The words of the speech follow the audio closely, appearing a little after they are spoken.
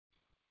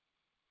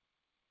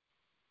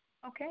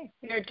Okay,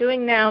 we are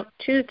doing now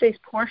Tuesday's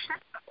portion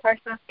of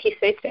Parsha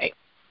Kisei.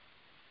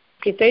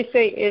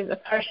 Kisei is a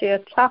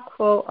parsha chock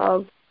full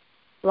of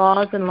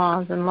laws and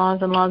laws and laws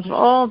and laws of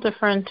all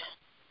different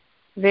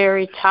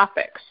varied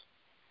topics.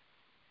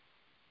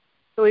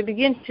 So we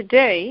begin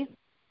today.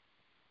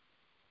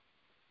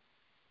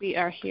 We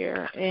are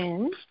here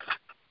in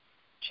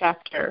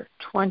chapter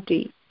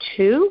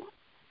 22.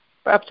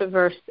 We're up to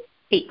verse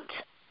 8.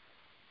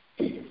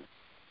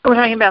 We're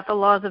talking about the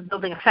laws of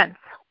building a fence.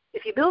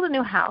 If you build a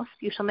new house,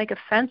 you shall make a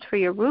fence for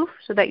your roof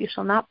so that you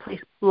shall not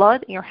place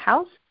blood in your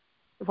house.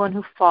 The one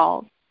who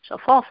falls shall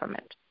fall from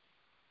it.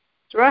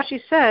 So Rashi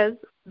says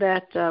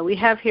that we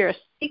have here a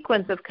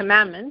sequence of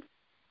commandments,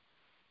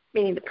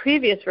 meaning the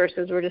previous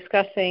verses were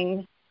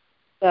discussing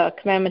the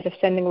commandment of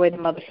sending away the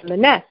mother from the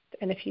nest.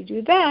 And if you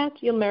do that,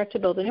 you'll merit to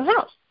build a new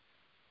house.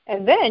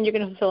 And then you're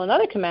going to fulfill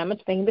another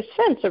commandment, making the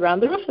fence around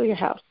the roof of your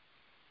house.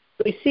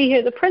 So we see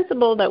here the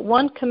principle that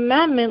one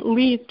commandment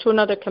leads to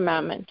another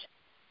commandment.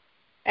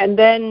 And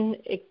then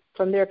it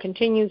from there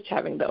continues to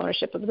having the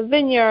ownership of the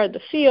vineyard,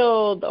 the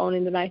field,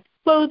 owning the nice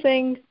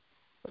clothing,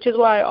 which is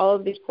why all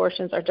of these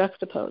portions are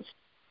juxtaposed.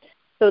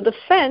 So the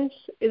fence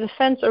is a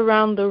fence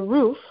around the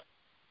roof,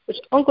 which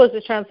Onkelos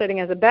is translating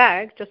as a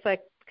bag, just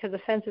like because the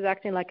fence is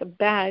acting like a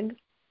bag,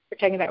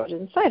 protecting that which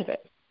is inside of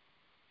it.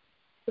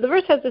 So the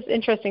verse has this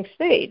interesting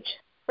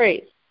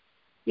phrase,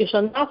 you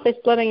shall not place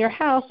blood on your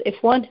house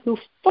if one who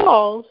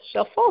falls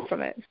shall fall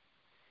from it.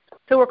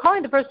 So we're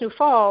calling the person who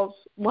falls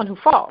one who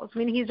falls,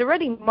 meaning he's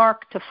already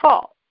marked to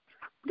fall.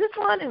 This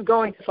one is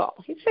going to fall.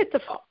 He's fit to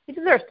fall. He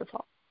deserves to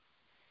fall.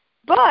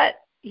 But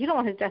you don't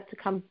want his death to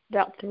come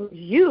out through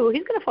you.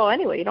 He's going to fall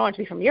anyway. You don't want it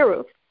to be from your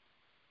roof.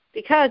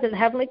 Because in the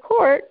heavenly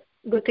court,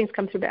 good things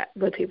come through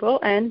good people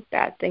and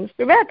bad things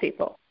through bad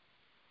people.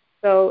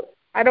 So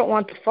I don't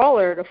want the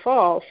faller to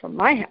fall from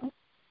my house.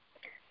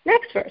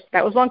 Next verse.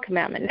 That was one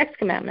commandment. Next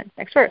commandment.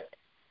 Next verse.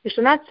 You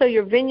shall not sow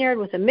your vineyard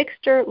with a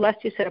mixture,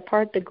 lest you set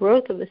apart the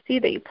growth of the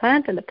seed that you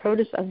plant and the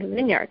produce of the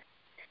vineyard.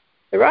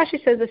 The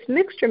Rashi says this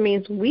mixture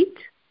means wheat,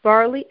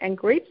 barley, and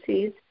grape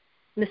seeds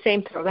in the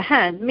same throw of the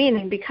hand,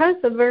 meaning because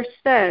the verse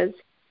says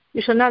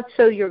you shall not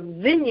sow your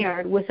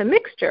vineyard with a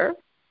mixture,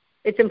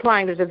 it's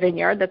implying there's a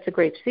vineyard, that's a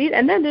grape seed,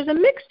 and then there's a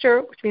mixture,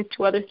 which means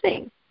two other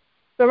things.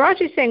 So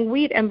Rashi is saying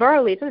wheat and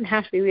barley. It doesn't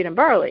have to be wheat and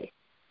barley.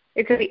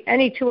 It could be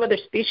any two other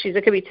species.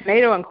 It could be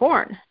tomato and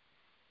corn.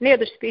 Any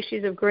other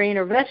species of grain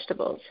or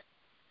vegetables.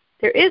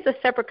 There is a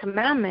separate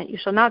commandment, you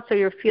shall not sow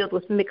your field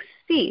with mixed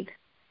seed,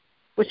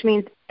 which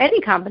means any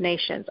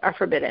combinations are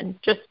forbidden.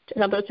 Just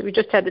in other words, if we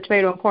just had the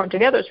tomato and corn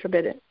together, it's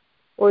forbidden,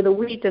 or the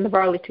wheat and the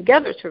barley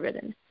together is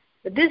forbidden.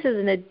 But this is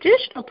an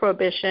additional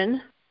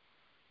prohibition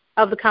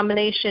of the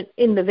combination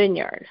in the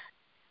vineyard.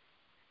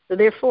 So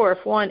therefore,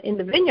 if one in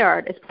the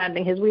vineyard is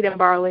planting his wheat and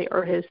barley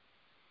or his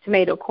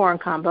tomato corn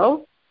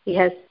combo, he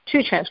has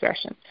two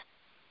transgressions.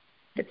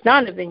 If it's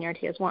not in a vineyard,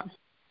 he has one.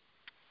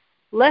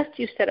 Lest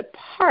you set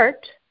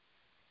apart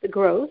the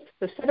growth,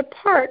 so set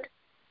apart,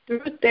 the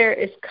root there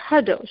is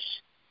kadosh.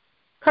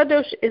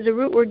 Kadosh is a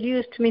root word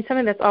used to mean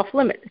something that's off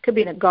limit. It could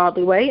be in a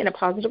godly way, in a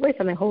positive way,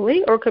 something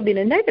holy, or it could be in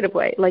a negative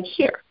way, like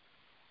here.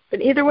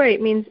 But either way,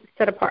 it means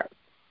set apart.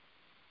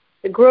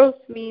 The growth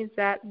means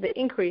that the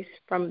increase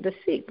from the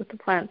seed, with the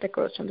plant that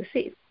grows from the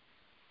seed.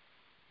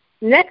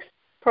 Next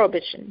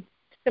prohibition,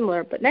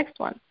 similar, but next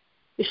one.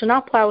 You shall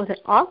not plow with an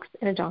ox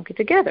and a donkey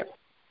together.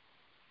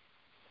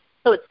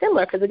 So it's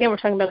similar because, again, we're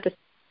talking about this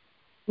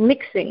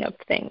mixing of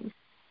things.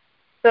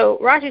 So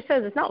Rashi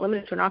says it's not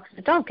limited to an ox and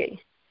a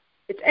donkey.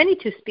 It's any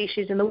two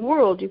species in the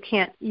world you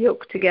can't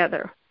yoke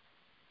together.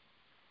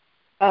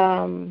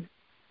 And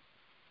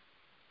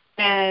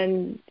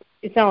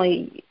it's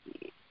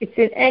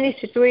in any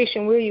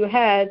situation where you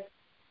had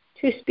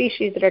two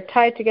species that are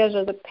tied together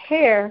as a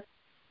pair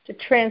to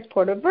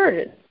transport a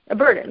burden,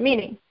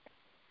 meaning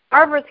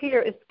our verse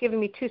here is giving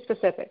me two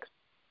specifics,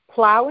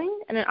 plowing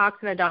and an ox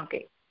and a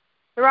donkey.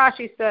 The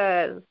Rashi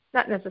says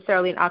not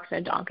necessarily an ox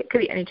and a donkey. It could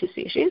be any two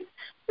species.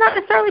 Not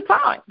necessarily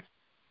plowing.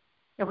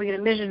 If we can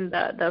envision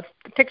the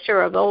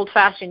picture of the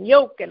old-fashioned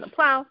yoke and the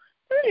plow, it's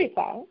going to be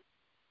plowing.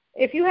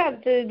 If you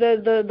have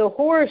the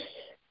horse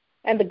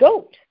and the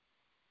goat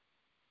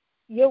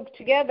yoked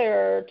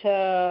together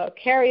to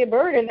carry a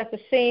burden, that's the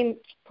same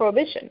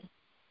prohibition.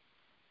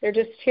 They're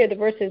just here, the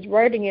verse is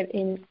writing it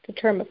in the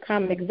term of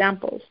common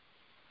examples.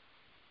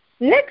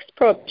 Next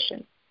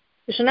prohibition.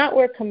 You shall not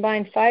wear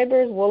combined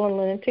fibers, wool and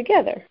linen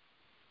together.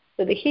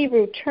 So the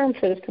Hebrew term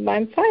for this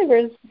combined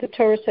fibers, the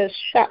Torah says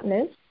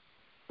shatnez,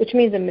 which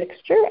means a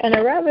mixture, and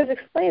our rabbis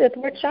explain that the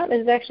word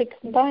shatnez is actually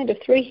combined of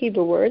three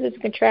Hebrew words. It's a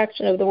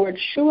contraction of the word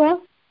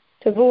shua,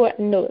 tavua,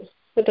 and nuz.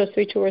 Put those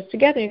two words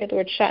together and you get the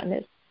word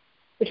shatnez,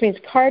 which means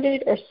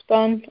carded or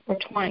spun or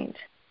twined.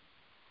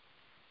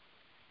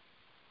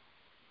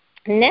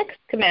 Next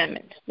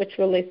commandment, which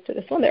relates to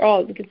this one, they're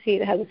all, you can see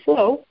it has a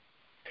flow.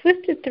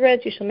 Twisted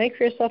threads you shall make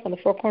for yourself on the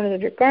four corners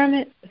of your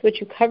garment, with which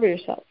you cover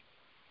yourself.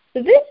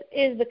 So this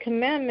is the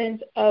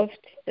commandment of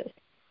tzitzis.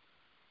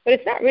 But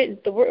it's not written,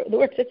 the word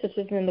tzitzis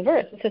isn't in the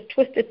verse. It says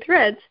twisted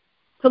threads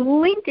to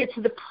link it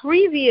to the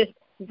previous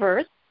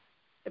verse,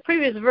 The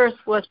previous verse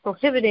was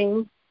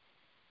prohibiting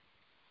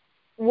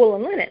wool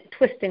and linen,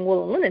 twisting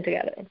wool and linen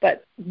together.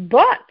 But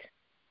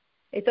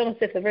it's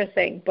almost as if the verse is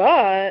saying,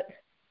 but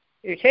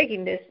you're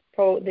taking this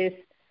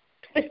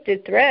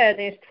twisted thread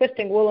and it's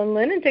twisting wool and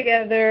linen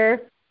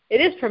together,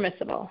 it is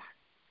permissible.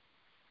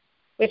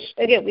 Which,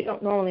 again, we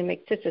don't normally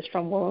make tzitzis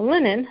from wool and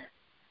linen,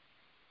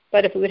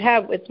 but if we would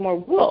have, it's more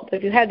wool. But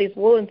if you had these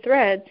woolen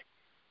threads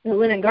in a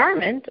linen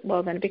garment,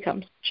 well, then it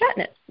becomes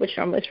shatnez, which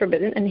normally is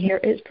forbidden, and here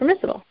is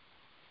permissible.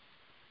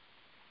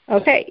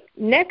 Okay,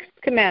 next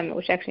commandment,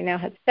 which actually now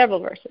has several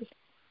verses.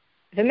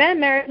 If a man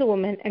marries a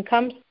woman and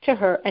comes to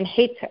her and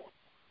hates her,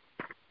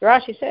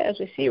 Rashi says,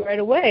 we see right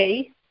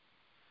away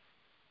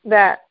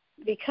that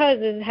because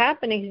this is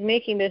happening, he's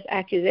making this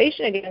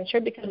accusation against her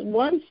because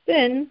one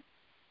sin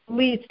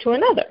leads to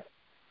another.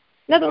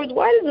 In other words,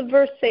 why does the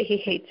verse say he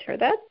hates her?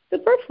 That's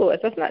superfluous.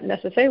 That's not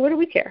necessary. What do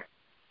we care?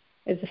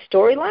 It's a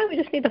storyline. We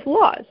just need the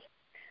laws.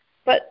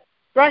 But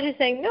Rashi is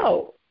saying,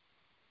 no,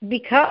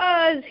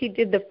 because he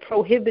did the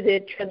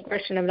prohibited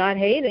transgression of not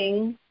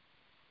hating,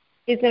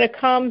 he's going to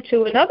come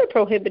to another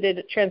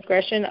prohibited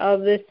transgression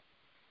of this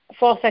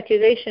false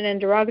accusation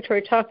and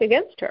derogatory talk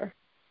against her.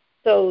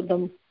 So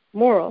the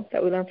moral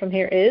that we learn from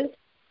here is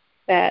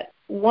that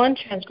one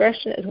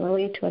transgression is going to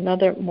lead to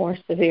another more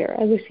severe,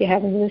 as we see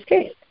happens in this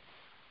case.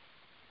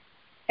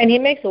 And he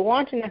makes a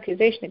wanton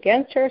accusation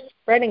against her,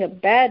 spreading a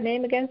bad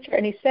name against her.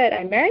 And he said,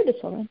 I married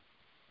this woman.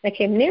 I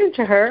came near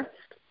to her,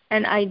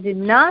 and I did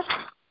not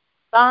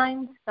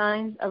find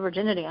signs of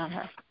virginity on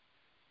her.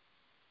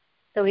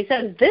 So he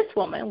says this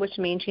woman, which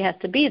means she has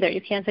to be there.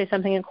 You can't say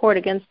something in court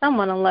against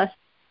someone unless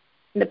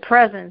in the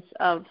presence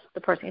of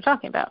the person you're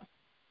talking about.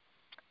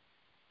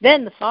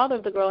 Then the father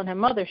of the girl and her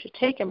mother should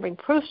take and bring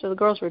proofs of the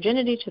girl's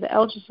virginity to the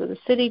elders of the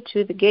city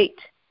to the gate.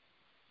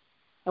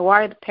 And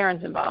why are the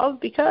parents involved?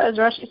 Because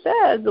Rashi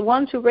says the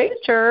ones who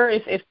raised her,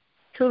 if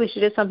truly she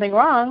did something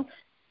wrong,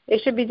 they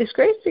should be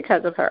disgraced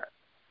because of her.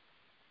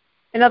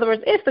 In other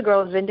words, if the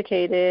girl is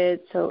vindicated,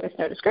 so it's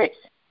no disgrace.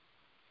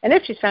 And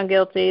if she's found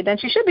guilty, then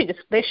they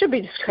should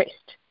be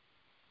disgraced.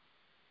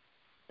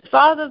 The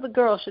father of the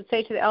girl should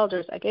say to the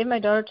elders, I gave my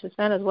daughter to this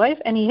man as wife,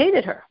 and he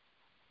hated her.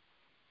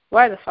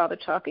 Why is the father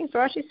talking? So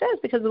Rashi says,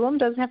 because the woman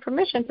doesn't have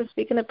permission to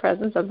speak in the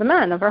presence of the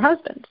man, of her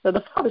husband. So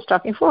the father's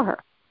talking for her.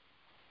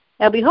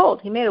 Now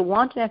behold, he made a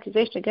wanton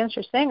accusation against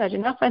her, saying, I do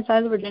not find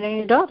signs of virginity in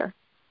your daughter.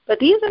 But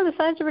these are the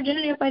signs of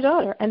virginity of my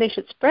daughter, and they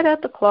should spread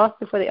out the cloth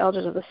before the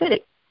elders of the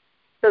city.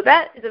 So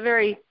that is a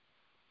very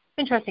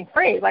interesting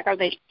phrase. Like, are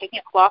they taking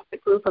a cloth to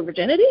prove her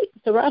virginity?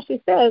 So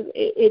Rashi says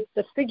it's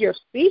a figure of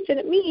speech, and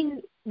it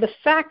means the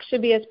fact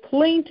should be as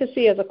plain to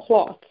see as a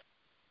cloth.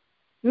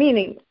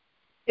 Meaning,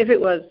 if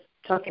it was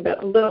talking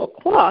about a little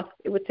cloth,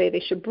 it would say they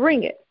should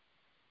bring it.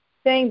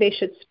 Saying they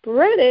should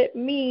spread it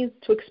means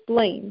to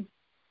explain.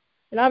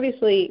 And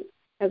obviously,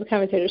 as the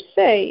commentators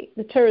say,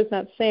 the Torah is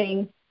not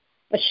saying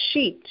a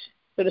sheet,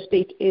 so to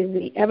speak, is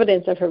the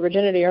evidence of her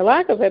virginity or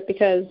lack of it,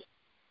 because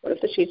what if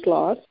the sheet's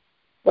lost?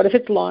 What if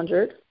it's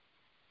laundered?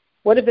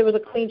 What if there was a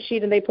clean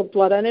sheet and they put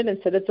blood on it and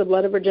said it's the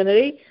blood of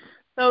virginity?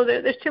 So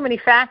there's too many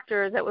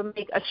factors that would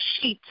make a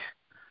sheet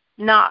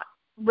not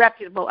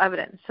reputable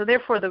evidence. So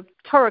therefore, the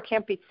Torah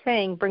can't be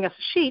saying, bring us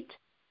a sheet,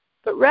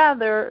 but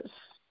rather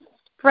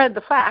spread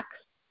the facts.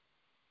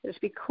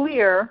 Just be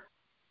clear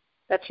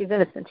that she's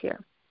innocent here.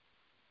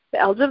 The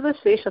elders of the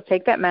city shall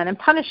take that man and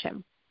punish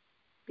him,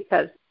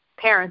 because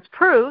parents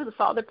prove, the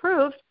father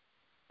proved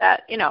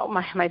that,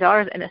 my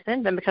daughter's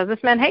innocent, and because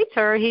this man hates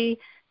her, he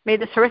made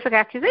this horrific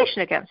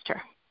accusation against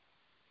her.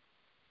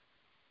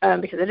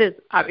 Because it is,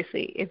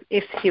 obviously,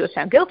 if he was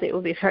found guilty, it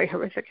would be a very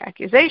horrific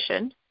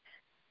accusation.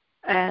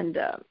 And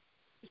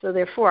so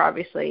therefore,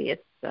 obviously,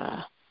 it's,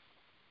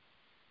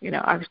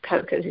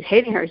 because he's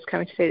hating her, he's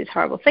coming to say these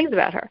horrible things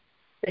about her.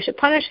 They should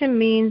punish him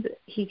means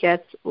he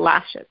gets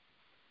lashes.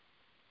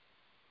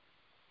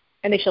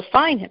 And they shall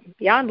fine him.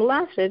 Beyond the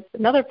lashes,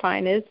 another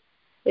fine is,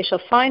 they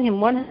shall fine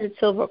him 100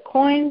 silver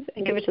coins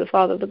and give it to the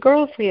father of the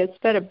girl, for he has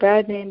spread a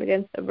bad name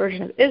against a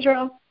virgin of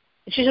Israel.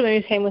 And she shall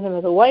maintain with him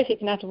as a wife. He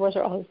cannot divorce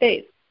her all his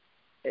days.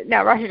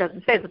 Now, Rashi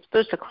doesn't say this, but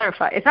just to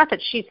clarify, it's not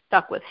that she's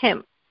stuck with him.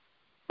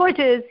 The point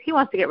is, he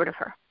wants to get rid of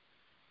her.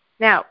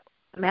 Now,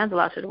 the man's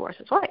allowed to divorce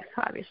his wife,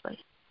 obviously.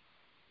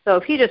 So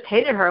if he just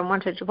hated her and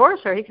wanted to divorce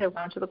her, he could have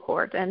gone to the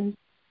court and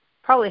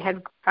probably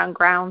had found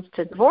grounds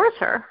to divorce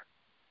her,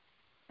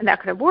 and that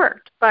could have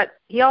worked. But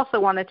he also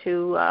wanted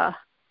to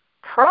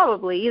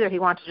probably either he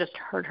wanted to just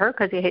hurt her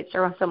because he hates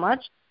her so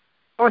much,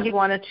 or he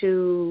wanted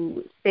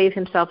to save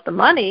himself the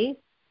money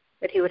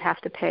that he would have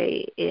to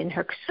pay in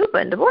her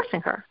ksuba in divorcing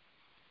her.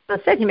 So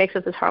instead, he makes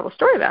up this horrible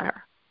story about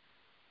her.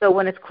 So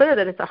when it's clear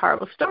that it's a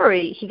horrible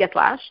story, he gets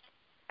lashed,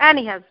 and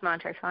he has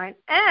monetary fine,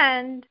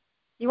 and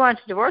you want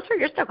to divorce her,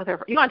 you're stuck with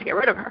her. You want to get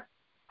rid of her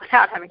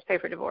without having to pay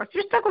for divorce.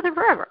 You're stuck with her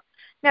forever.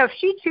 Now, if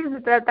she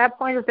chooses at that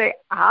point to say,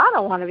 I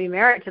don't want to be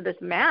married to this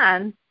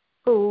man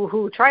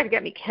who tried to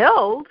get me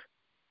killed,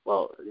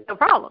 well, no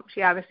problem.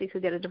 She obviously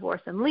could get a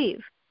divorce and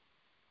leave.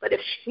 But if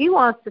she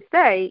wants to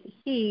stay,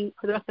 he,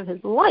 for the rest of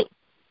his life,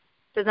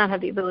 does not have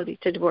the ability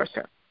to divorce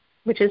her,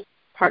 which is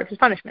part of his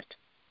punishment.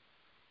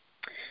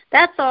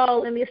 That's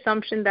all in the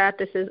assumption that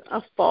this is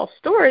a false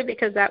story,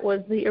 because that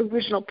was the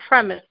original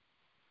premise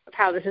of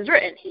how this is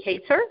written. He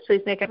hates her, so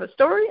he's making up a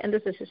story, and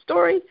this is his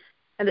story,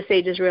 and the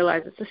sages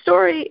realize it's a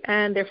story,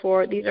 and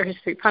therefore these are his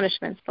 3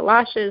 punishments: the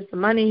lashes, the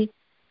money,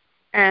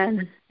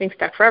 and being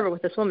stuck forever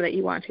with this woman that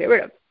you want to get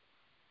rid of.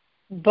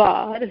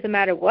 But if the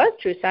matter was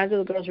true, signs of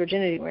the girl's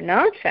virginity were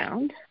not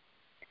found.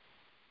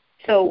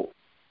 So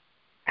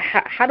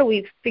how do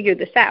we figure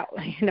this out?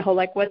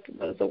 Like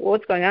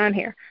what's going on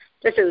here?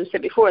 Just as we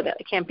said before, that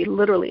it can't be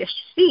literally a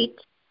deceit.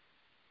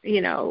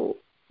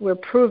 We're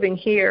proving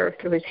here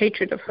through his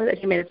hatred of her that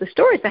he made up the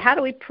story. So how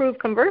do we prove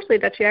conversely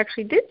that she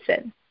actually did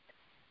sin?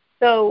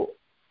 So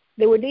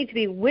there would need to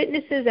be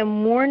witnesses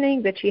and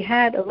warning that she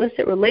had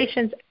illicit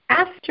relations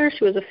after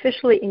she was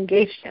officially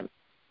engaged to him.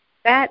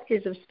 That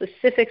is of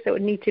specifics that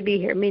would need to be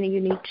here, meaning you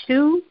need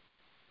 2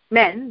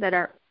 men that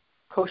are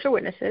kosher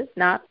witnesses,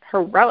 not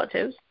her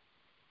relatives,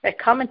 that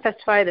come and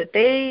testify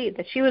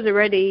that she was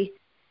already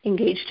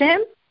engaged to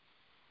him.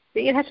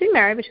 They didn't have to be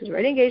married, but she was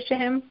already engaged to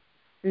him.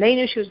 And they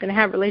knew she was going to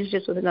have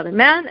relationships with another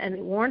man, and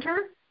they warned her,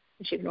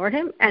 and she ignored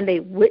him, and they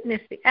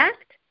witnessed the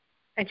act,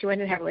 and she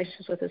went and had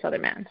relationships with this other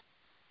man.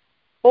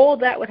 All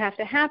that would have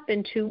to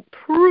happen to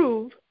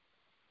prove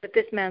that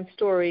this man's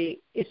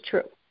story is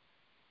true.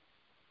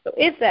 So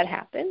if that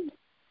happened,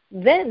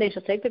 then they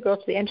shall take the girl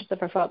to the entrance of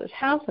her father's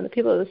house, and the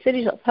people of the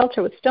city shall pelt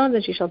her with stones,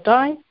 and she shall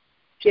die.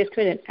 She has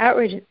committed an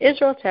outrage in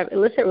Israel to have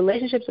illicit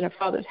relationships in her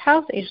father's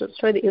house, and you shall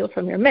destroy the evil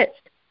from your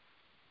midst.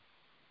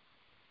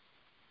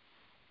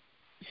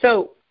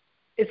 So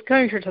it's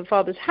going to the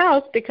father's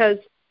house because,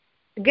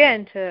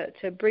 again,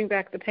 to bring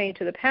back the pain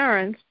to the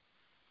parents,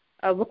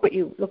 look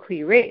who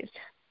you raised.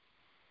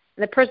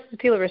 And the person, the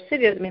people of her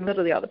city, doesn't mean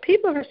literally all the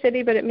people of her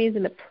city, but it means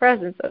in the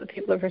presence of the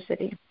people of her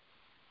city.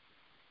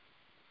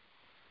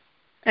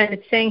 And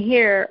it's saying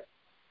here,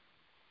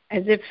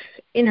 as if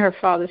in her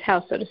father's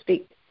house, so to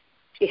speak,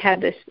 she had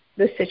this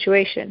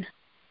situation.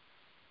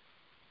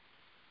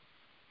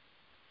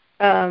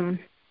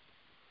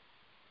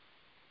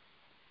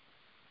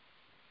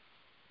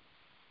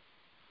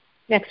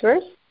 Next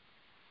verse.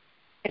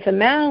 If a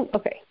man,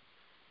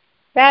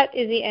 that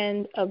is the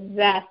end of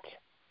that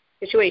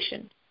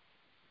situation.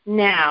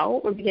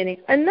 Now we're beginning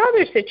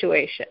another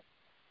situation,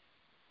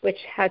 which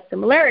has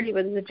similarity,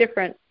 but is a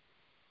different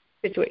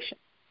situation.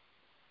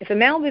 If a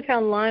man will be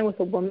found lying with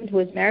a woman who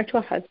is married to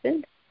a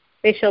husband,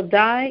 they shall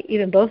die,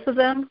 even both of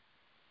them,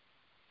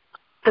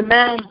 the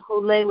man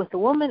who lay with the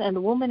woman and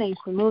the woman, and you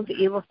shall remove the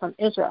evil from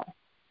Israel.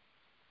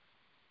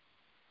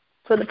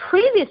 So the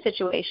previous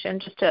situation,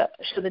 just to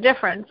show the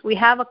difference, we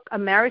have a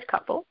married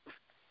couple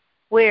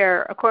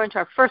where, according to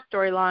our first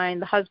storyline,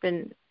 the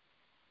husband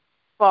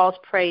falls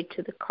prey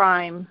to the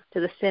crime, to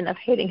the sin of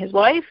hating his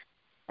wife,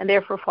 and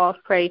therefore falls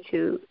prey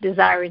to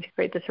desiring to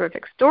create this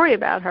horrific story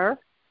about her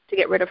to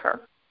get rid of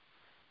her.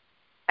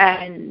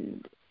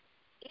 And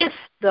if,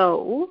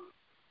 though,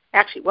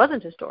 actually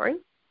wasn't a story,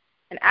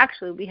 and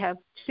actually we have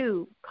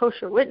 2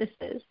 kosher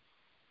witnesses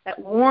that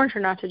warned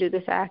her not to do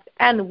this act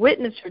and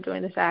witnessed her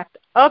doing this act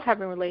of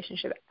having a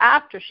relationship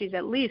after she's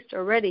at least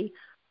already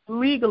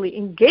legally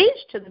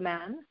engaged to the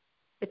man,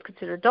 it's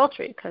considered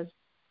adultery because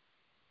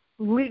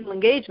legal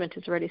engagement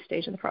is already a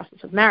stage in the process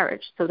of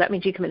marriage. So that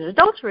means she committed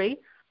adultery,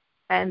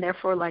 and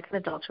therefore, like an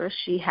adulteress,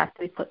 she has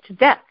to be put to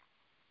death,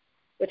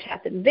 which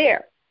happened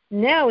there.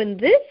 Now, in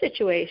this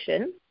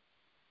situation,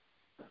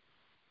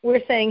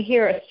 we're saying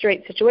here a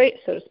straight situation,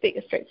 so to speak,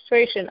 a straight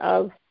situation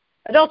of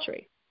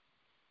adultery.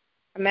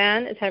 A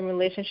man is having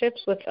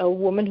relationships with a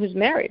woman who's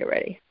married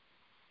already.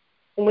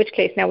 In which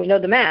case, now we know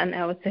the man.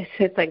 Now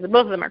it's like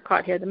both of them are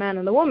caught here, the man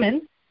and the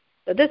woman.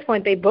 So at this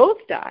point, they both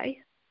die.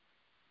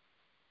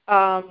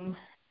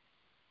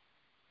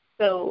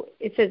 So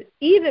it says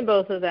even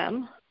both of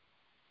them.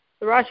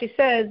 The Rashi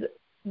says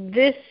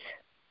this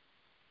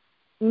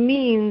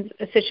means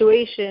a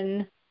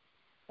situation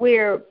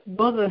where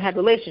both of them had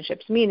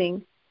relationships,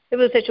 meaning it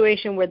was a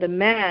situation where the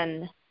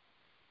man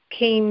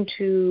came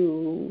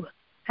to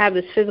have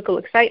this physical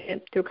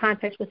excitement through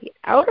contact with the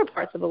outer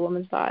parts of a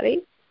woman's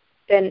body,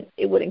 then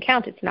it wouldn't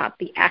count. It's not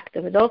the act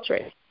of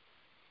adultery.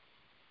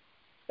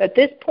 But at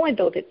this point,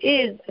 though, if it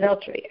is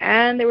adultery,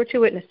 and there were 2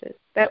 witnesses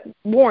that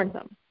warned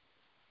them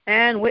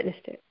and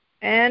witnessed it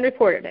and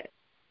reported it,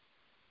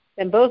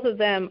 then both of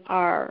them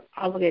are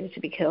obligated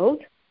to be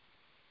killed.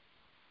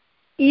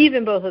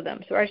 Even both of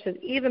them. So Rashi says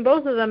even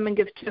both of them, and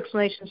gives 2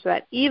 explanations for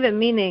that. Even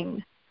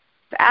meaning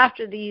that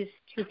after these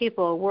 2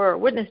 people were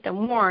witnessed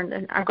and warned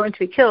and are going to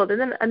be killed,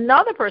 and then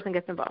another person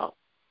gets involved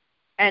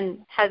and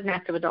has an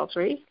act of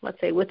adultery, let's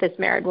say with this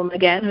married woman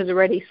again, who's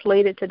already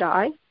slated to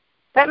die,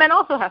 that man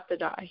also has to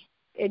die.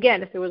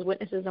 Again, if there was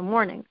witnesses and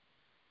warning.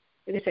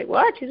 They say,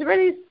 what? She's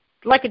already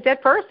like a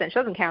dead person. She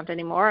doesn't count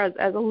anymore as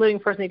a living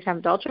person you can have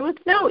adultery with.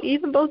 No,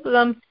 even both of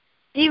them,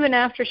 even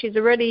after she's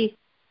already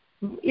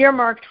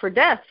earmarked for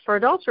death for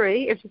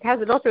adultery, if she has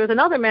adultery with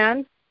another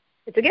man,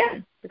 it's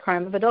again the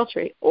crime of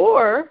adultery.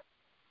 Or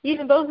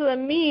even both of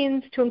them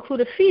means to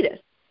include a fetus.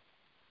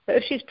 So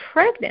if she's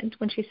pregnant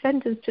when she's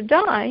sentenced to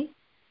die,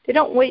 they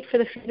don't wait for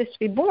the fetus to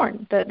be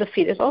born. The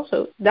fetus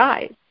also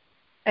dies.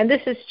 And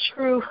this is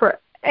true for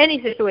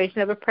any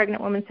situation of a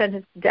pregnant woman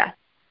sentenced to death,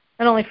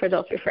 not only for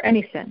adultery, for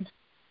any sin.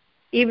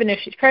 Even if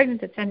she's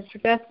pregnant and sentenced to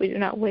death, we do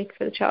not wait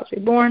for the child to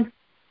be born.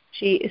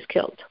 She is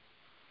killed.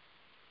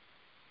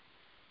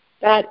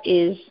 That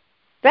is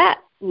that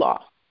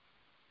law.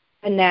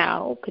 And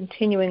now,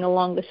 continuing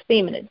along this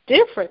theme in a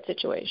different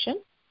situation,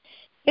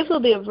 if it will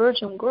be a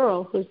virgin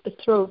girl who is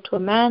betrothed to a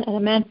man, and a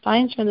man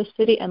finds her in the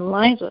city and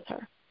lies with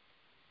her.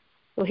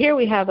 So here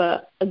we have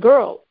a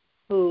girl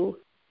who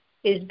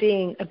is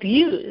being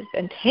abused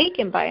and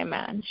taken by a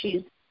man.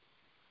 She's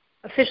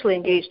officially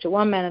engaged to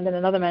one man, and then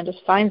another man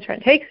just finds her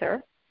and takes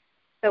her.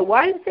 So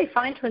why did they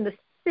find her in the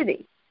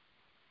city?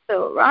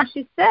 So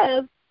Rashi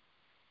says,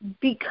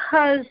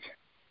 because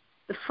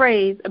the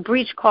phrase, a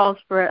breach calls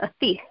for a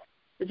thief.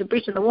 There's a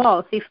breach in the wall,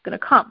 a thief is going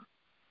to come.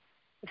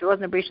 If there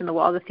wasn't a breach in the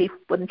wall, the thief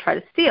wouldn't try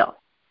to steal.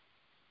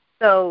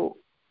 So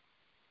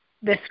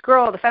this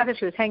girl, the fact that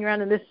she was hanging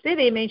around in this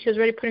city means she was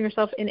already putting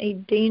herself in a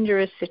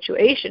dangerous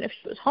situation. If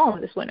she was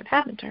home, this wouldn't have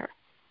happened to her.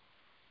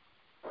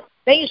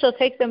 Then you shall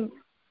take them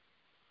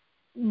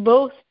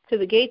both to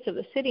the gates of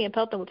the city and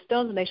pelt them with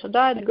stones, and they shall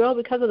die. The girl,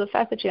 because of the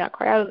fact that she did not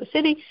cry out of the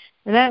city,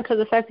 and then because of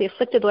the fact that he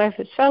afflicted the life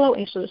of his fellow,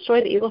 and you shall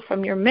destroy the evil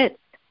from your midst.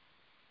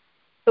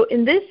 So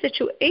in this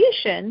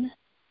situation,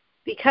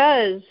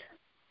 because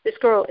this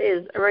girl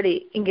is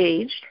already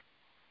engaged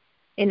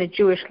in a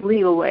Jewish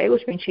legal way,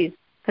 which means she's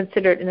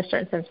considered, in a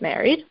certain sense,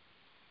 married.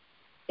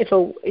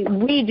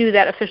 We do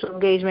that official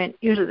engagement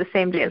usually the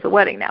same day as the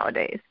wedding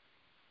nowadays,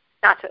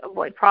 not to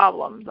avoid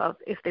problems of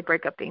if they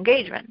break up the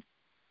engagement.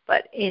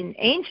 But in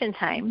ancient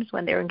times,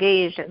 when they were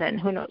engaged and then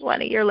who knows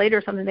when, a year later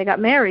or something, they got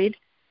married,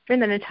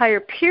 during that entire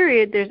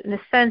period, there's, in a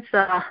sense,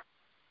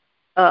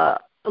 a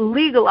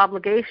legal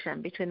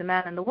obligation between the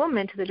man and the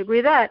woman to the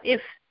degree that if,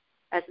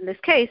 as in this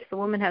case, the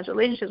woman has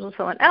relationships with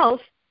someone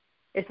else,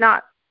 it's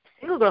not a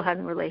single girl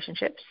having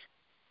relationships,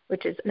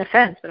 which is an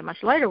offense, but a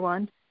much lighter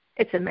one.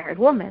 It's a married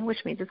woman,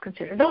 which means it's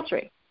considered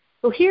adultery.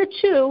 So here,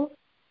 too,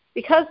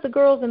 because the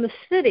girl's in the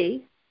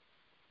city,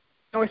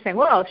 and we're saying,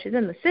 well, if she's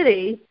in the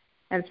city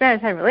and this man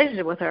is having a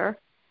relationship with her,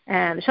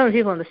 and there's so many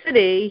people in the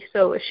city,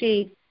 so if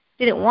she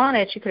didn't want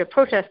it, she could have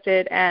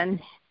protested and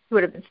he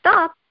would have been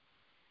stopped.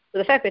 So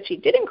the fact that she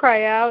didn't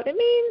cry out, it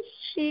means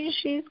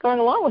she's going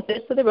along with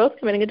it, so they're both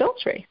committing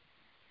adultery.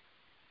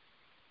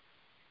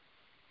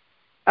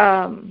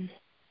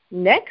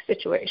 Next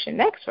situation,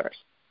 next verse.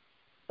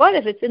 But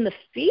if it's in the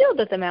field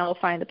that the man will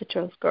find the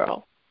betrothed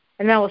girl,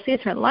 and the man will seize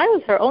her and lie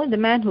with her, only the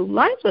man who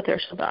lies with her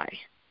shall die.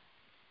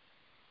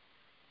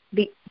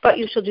 But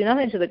you shall do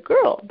nothing to the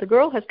girl. The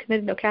girl has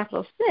committed no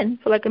capital sin,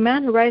 for like a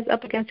man who rises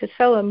up against his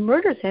fellow and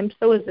murders him,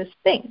 so is this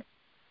thing.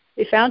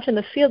 We found her in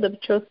the field, the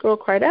betrothed girl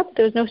cried out, but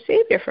there was no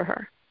savior for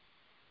her.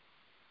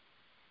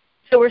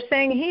 So we're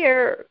saying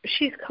here,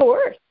 she's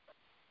coerced.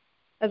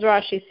 As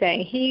Rashi's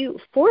saying, he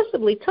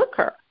forcibly took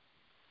her,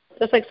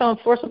 just like someone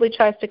forcibly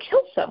tries to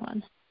kill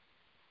someone.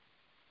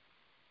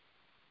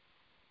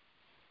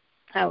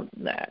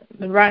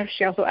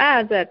 Rashi also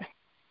adds that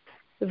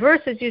the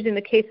verse is using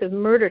the case of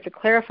murder to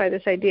clarify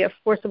this idea of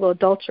forcible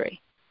adultery.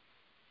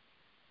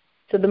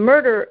 So the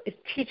murder is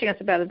teaching us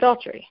about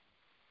adultery.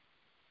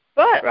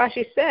 But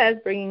Rashi says,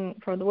 bringing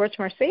from the words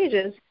from our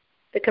sages,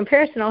 the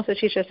comparison also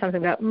teaches us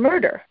something about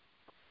murder.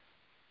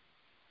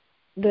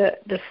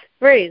 The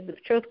phrase, the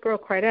betrothed girl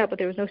cried out, but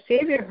there was no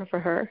savior for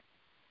her,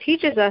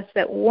 teaches us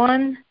that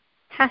one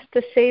has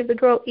to save the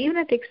girl even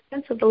at the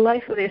expense of the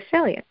life of the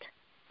assailant.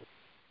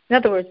 In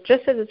other words,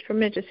 just as it's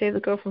permitted to save the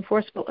girl from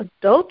forcible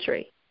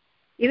adultery,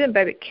 even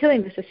by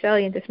killing this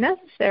assailant if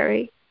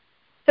necessary,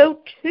 so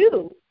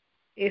too,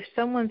 if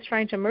someone's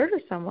trying to murder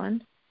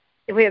someone,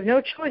 if we have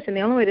no choice and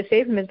the only way to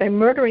save him is by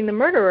murdering the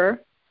murderer,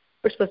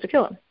 we're supposed to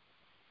kill him.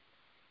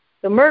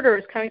 The murder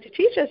is coming to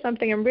teach us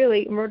something, and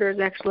really murder is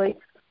actually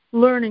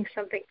learning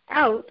something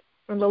out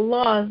from the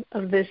laws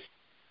of this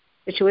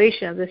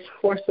situation, of this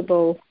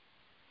forcible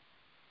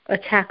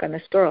attack on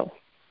this girl.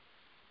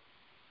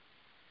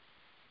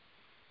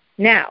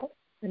 Now,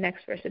 the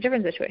next verse, a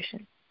different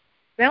situation.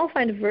 Man will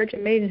find a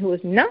virgin maiden who was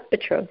not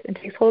betrothed and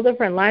takes hold of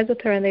her and lies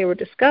with her, and they were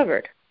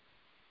discovered.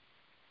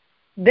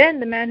 Then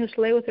the man who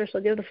slay with her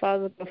shall give the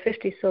father of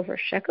 50 silver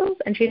shekels,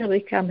 and she shall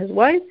become his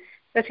wife.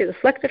 That he has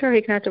afflicted her,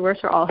 he cannot divorce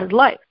her all his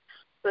life.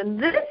 So in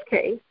this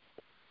case,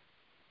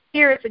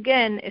 here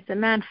it's a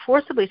man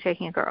forcibly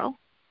taking a girl,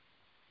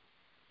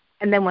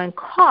 and then when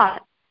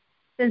caught,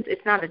 since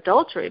it's not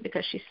adultery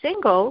because she's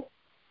single,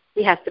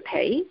 he has to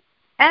pay.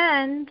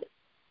 And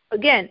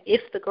again,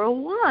 if the girl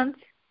wants,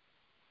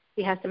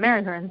 he has to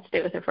marry her and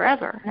stay with her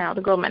forever. Now,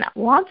 the girl may not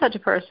want such a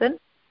person,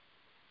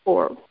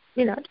 or,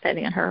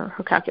 depending on her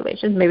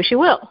calculations, maybe she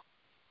will.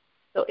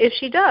 So if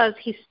she does,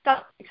 he's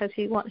stuck because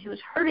he was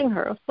hurting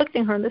her,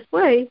 afflicting her in this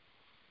way.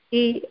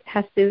 He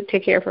has to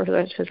take care of her for the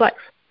rest of his life.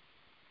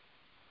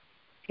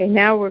 Okay,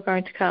 now we're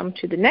going to come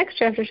to the next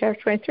chapter,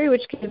 chapter 23,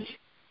 which gives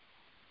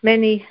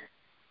many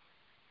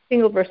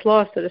single-verse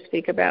laws, so to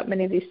speak, about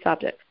many of these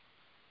subjects.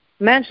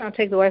 A man shall not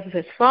take the wife of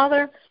his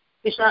father.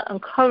 He shall not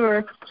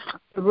uncover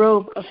the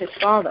robe of his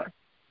father.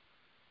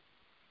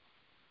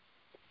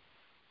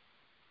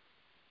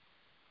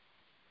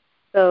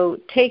 So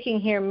taking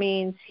here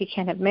means he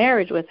can't have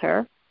marriage with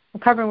her.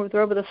 And covering with the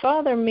robe of the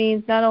father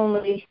means not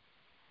only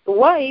the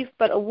wife,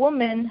 but a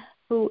woman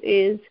who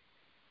is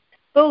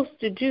supposed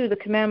to do the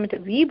commandment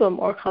of Yibum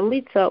or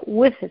Chalitza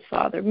with his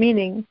father,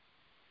 meaning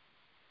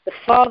the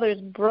father's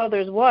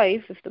brother's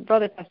wife, if the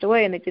brother passed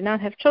away and they did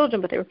not have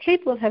children, but they were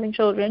capable of having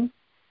children,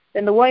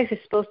 then the wife is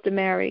supposed to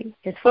marry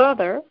his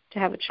father to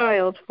have a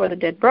child for the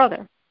dead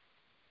brother.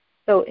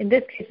 So in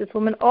this case, this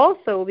woman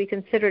also will be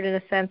considered in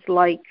a sense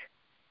like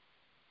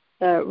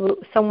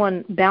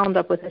someone bound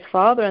up with his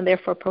father and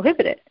therefore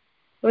prohibited.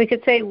 And we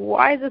could say,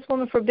 why is this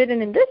woman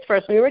forbidden in this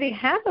verse? We already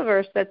have a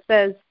verse that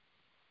says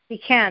he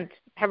can't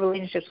have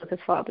relationships with his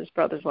father's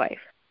brother's wife.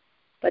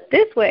 But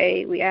this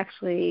way, we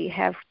actually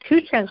have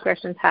two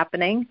transgressions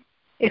happening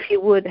if he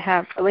would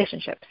have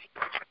relationships.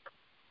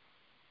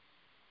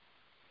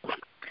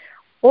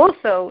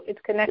 Also,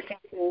 it's connecting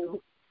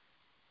to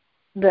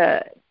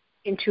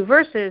in two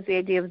verses, the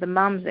idea of the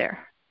mamzer,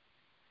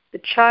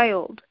 the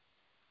child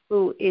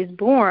who is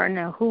born.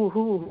 Now,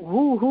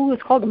 who is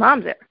called a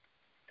mamzer?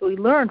 So we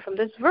learn from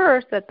this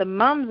verse that the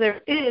mamzer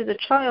is a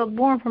child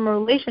born from a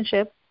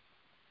relationship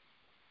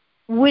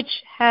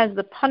which has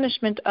the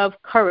punishment of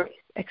kares,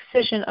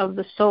 excision of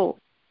the soul.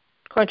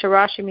 According to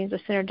Rashi, means the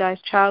sinner dies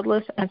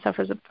childless and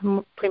suffers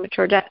a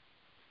premature death.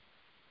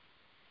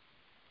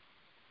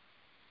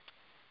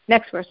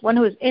 Next verse, one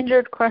who is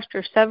injured, crushed,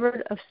 or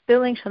severed of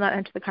spilling shall not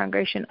enter the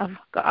congregation of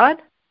God,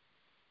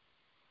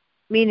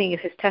 meaning if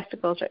his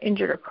testicles are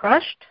injured or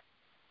crushed,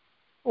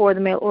 or the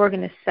male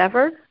organ is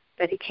severed,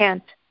 that he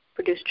can't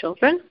produce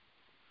children.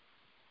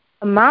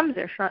 A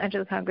mamzer shall not enter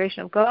the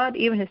congregation of God,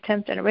 even his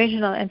 10th generation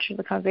shall not enter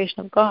the congregation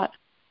of God.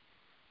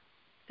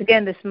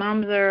 Again, this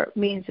mamzer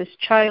means this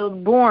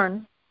child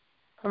born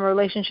from a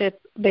relationship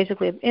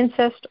basically of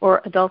incest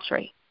or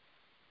adultery.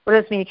 What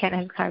does it mean he can't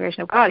enter the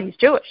congregation of God? He's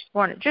Jewish,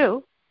 born a Jew.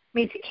 It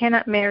means he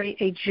cannot marry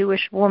a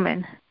Jewish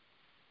woman.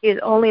 He is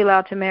only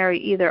allowed to marry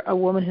either a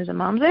woman who's a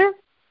mamzer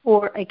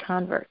or a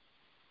convert.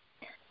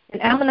 An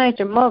Ammonite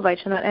or Moabite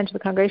shall not enter the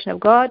congregation of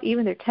God,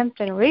 even their 10th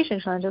generation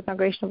shall enter the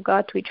congregation of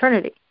God to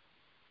eternity.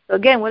 So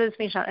again, what does it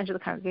mean shall not enter the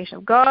congregation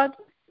of God?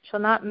 Shall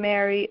not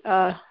marry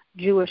a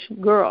Jewish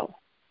girl.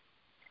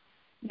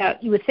 Now,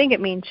 you would think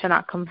it means shall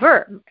not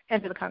convert,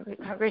 enter the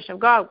congregation of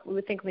God. We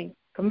would think it means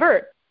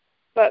convert.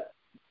 But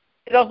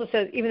it also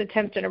says even the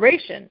 10th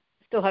generation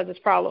still has this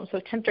problem. So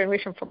 10th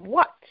generation from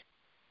what?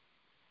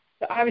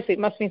 So obviously it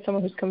must mean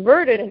someone who's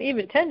converted, and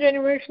even 10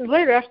 generations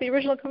later after the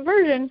original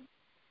conversion,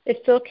 they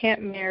still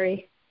can't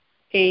marry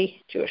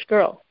a Jewish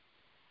girl.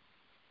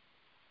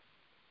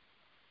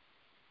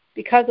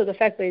 Because of the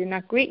fact that they did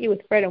not greet you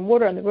with bread and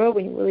water on the road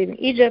when you were leaving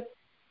Egypt,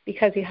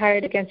 because he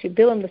hired against you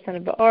Bilam, the son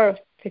of Beor, of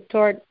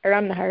Pithor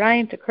Aram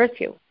Naharaim, to curse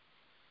you.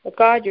 But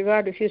God, your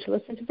God, refused to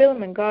listen to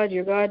Bilam, and God,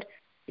 your God,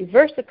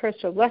 reversed the curse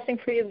to a blessing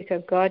for you,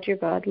 because God, your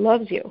God,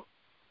 loves you.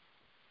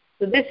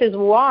 So this is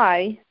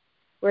why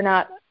we're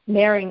not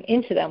marrying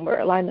into them. We're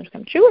allowing them to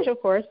become Jewish,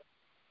 of course,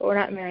 but we're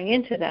not marrying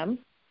into them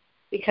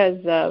because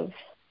of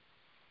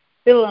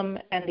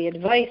Bilam and the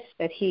advice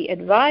that he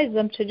advised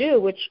them to do,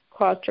 which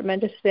caused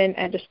tremendous sin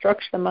and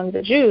destruction among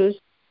the Jews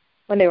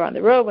when they were on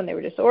the road, when they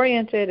were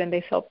disoriented, and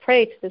they fell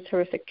prey to this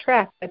horrific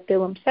trap that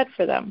Bilam set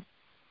for them.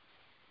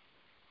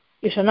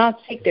 You shall not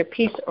seek their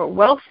peace or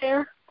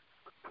welfare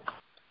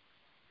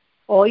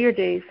all your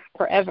days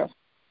forever.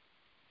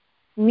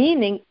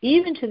 Meaning,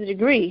 even to the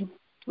degree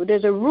where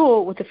there's a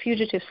rule with a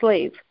fugitive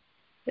slave,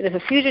 that if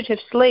a fugitive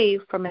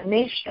slave from a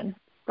nation,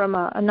 from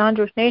a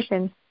non-Jewish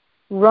nation,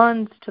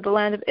 runs to the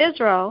land of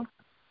Israel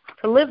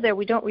to live there,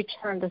 we don't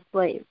return the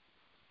slave.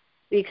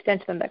 We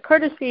extend to them that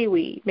courtesy.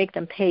 We make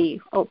them pay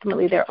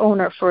ultimately their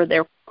owner for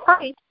their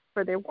price,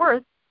 for their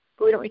worth,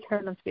 but we don't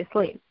return them to be a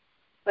slave.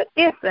 But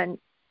if an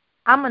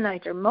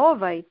Ammonite or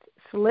Moabite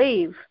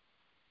slave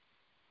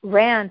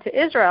ran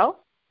to Israel,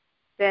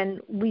 then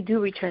we do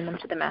return them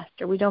to the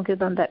master. We don't give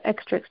them that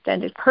extra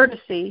extended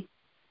courtesy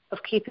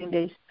of keeping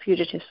these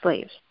fugitive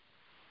slaves.